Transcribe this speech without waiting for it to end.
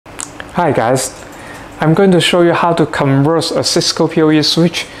Hi guys, I'm going to show you how to convert a Cisco PoE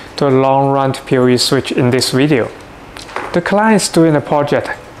switch to a long-run PoE switch in this video. The client is doing a project.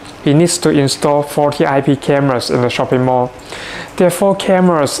 He needs to install 40 IP cameras in the shopping mall. There are 4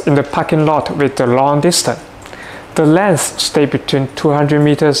 cameras in the parking lot with the long distance. The length stays between 200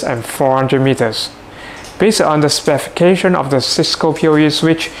 meters and 400 meters. Based on the specification of the Cisco PoE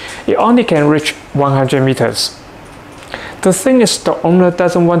switch, it only can reach 100 meters. The thing is, the owner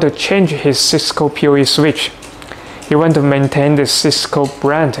doesn't want to change his Cisco PoE switch. He wants to maintain the Cisco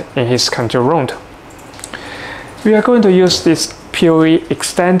brand in his control room. We are going to use this PoE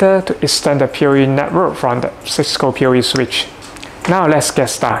extender to extend the PoE network from the Cisco PoE switch. Now let's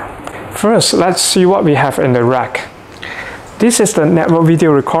get started. First, let's see what we have in the rack. This is the network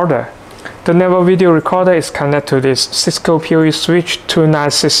video recorder. The network video recorder is connected to this Cisco PoE switch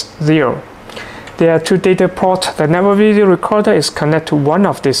 2960. There are 2 data ports. The network video recorder is connected to one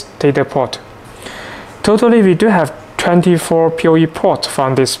of these data ports. Totally, we do have 24 PoE ports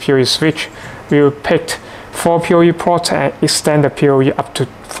from this PoE switch. We will pick 4 PoE ports and extend the PoE up to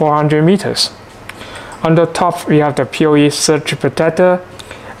 400 meters. On the top, we have the PoE surge protector.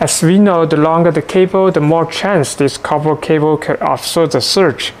 As we know, the longer the cable, the more chance this copper cable can absorb the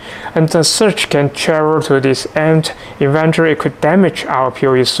surge, and the surge can travel to this end. Eventually, it could damage our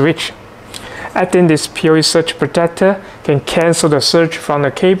PoE switch. Adding this PoE surge protector can cancel the surge from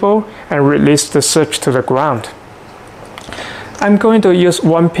the cable and release the surge to the ground. I'm going to use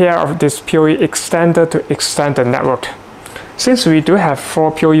 1 pair of this PoE extender to extend the network. Since we do have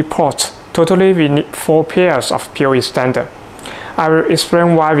 4 PoE ports, totally we need 4 pairs of PoE extender. I will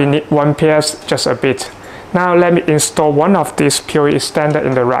explain why we need 1 pair just a bit. Now let me install one of these PoE extender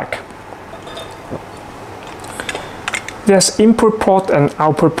in the rack. There's input port and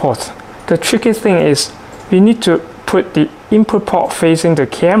output port. The tricky thing is we need to put the input port facing the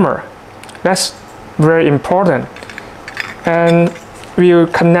camera. That's very important. And we will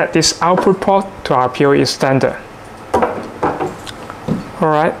connect this output port to our PoE extender.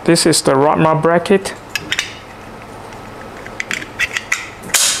 Alright, this is the rod mount bracket.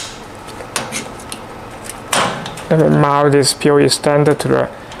 Let me mount this PoE extender to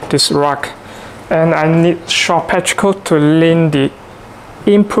this rack. And I need short patch cord to link the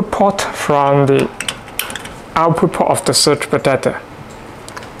input port from the output port of the surge protector.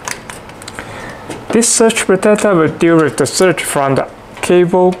 This surge protector will deal with the surge from the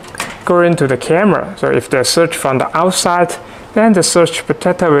cable going to the camera. So if there's surge from the outside, then the surge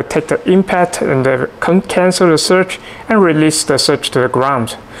protector will take the impact and cancel the surge and release the surge to the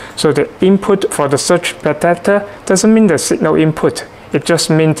ground. So the input for the surge protector doesn't mean the signal input. It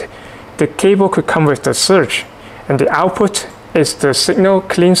just means the cable could come with the surge, and the output is the signal,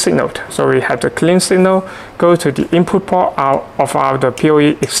 clean signal. So we have the clean signal go to the input port of our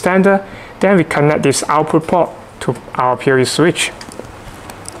PoE extender. Then we connect this output port to our PoE switch.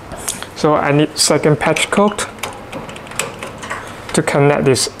 So I need second patch cord to connect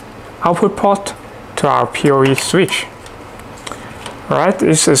this output port to our PoE switch. Alright,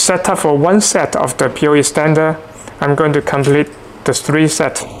 this is set up for 1 set of the PoE extender. I'm going to complete the 3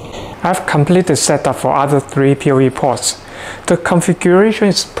 sets. I've completed the setup for other 3 PoE ports. The configuration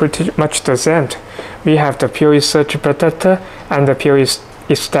is pretty much the same. We have the PoE surge protector and the PoE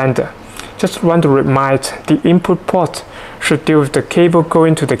extender. Just want to remind, the input port should deal with the cable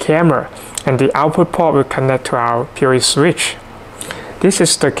going to the camera, and the output port will connect to our PoE switch. This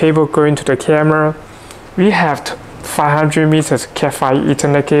is the cable going to the camera. We have 500 meters Cat5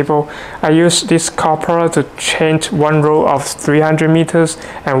 Ethernet cable. I use this copper to change 1 row of 300 meters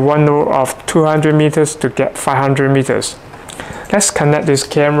and 1 row of 200 meters to get 500 meters. Let's connect this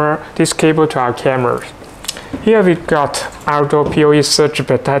cable to our cameras. Here we got outdoor PoE surge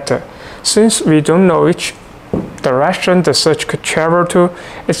protector. Since we don't know which direction the surge could travel to,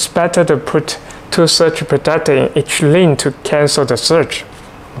 it's better to put 2 surge protectors in each lane to cancel the surge.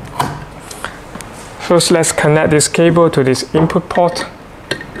 First, let's connect this cable to this input port.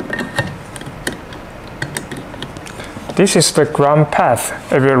 This is the ground path.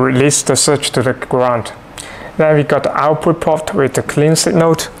 It will release the surge to the ground. Then we got the output port with the clean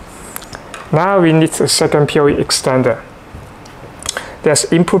signal. Now we need a second PoE extender. There's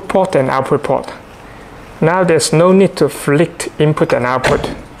input port and output port. Now there's no need to flick input and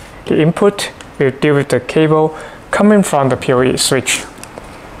output. The input will deal with the cable coming from the PoE switch.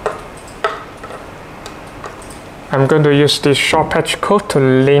 I'm going to use this short patch cord to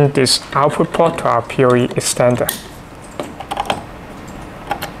link this output port to our PoE extender.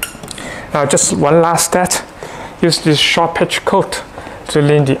 Now just one last step. Use this short patch cord to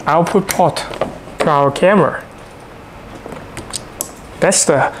link the output port to our camera. That's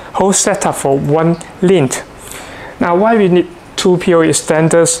the whole setup for one lint. Now, why we need two PoE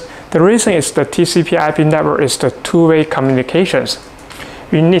standards? The reason is the TCP/IP network is the two-way communications.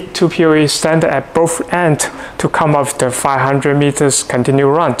 We need two PoE standards at both ends to come up with the 500 meters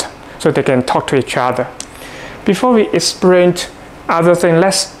continuous run, so they can talk to each other. Before we explain other things,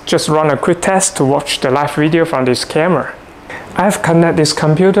 let's just run a quick test to watch the live video from this camera. I've connected this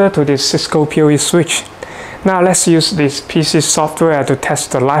computer to this Cisco PoE switch. Now let's use this PC software to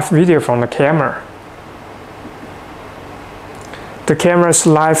test the live video from the camera. The camera is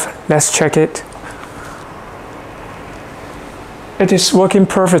live, let's check it. It is working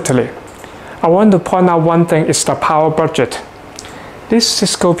perfectly. I want to point out one thing is the power budget. This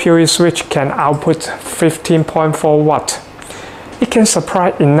Cisco PoE switch can output 15.4 watt. It can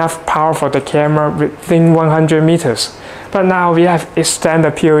supply enough power for the camera within 100 meters. But now we have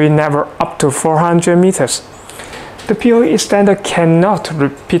extended PoE network up to 400 meters. The PoE extender cannot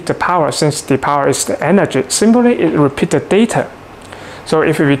repeat the power since the power is the energy. Simply it repeats the data. So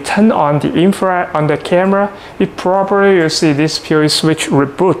if we turn on the infrared on the camera, we probably will see this PoE switch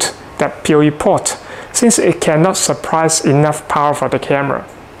reboot that PoE port since it cannot supply enough power for the camera.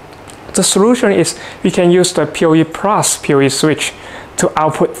 The solution is we can use the PoE Plus PoE switch to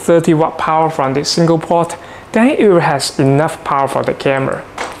output 30 watt power from the single port, then it will have enough power for the camera.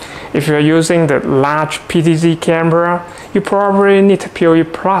 If you're using the large PTZ camera, you probably need PoE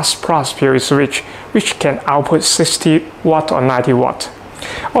Plus PoE switch, which can output 60 watt or 90 watt.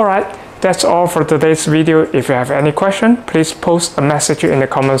 Alright, that's all for today's video. If you have any question, please post a message in the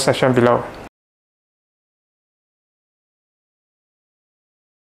comment section below.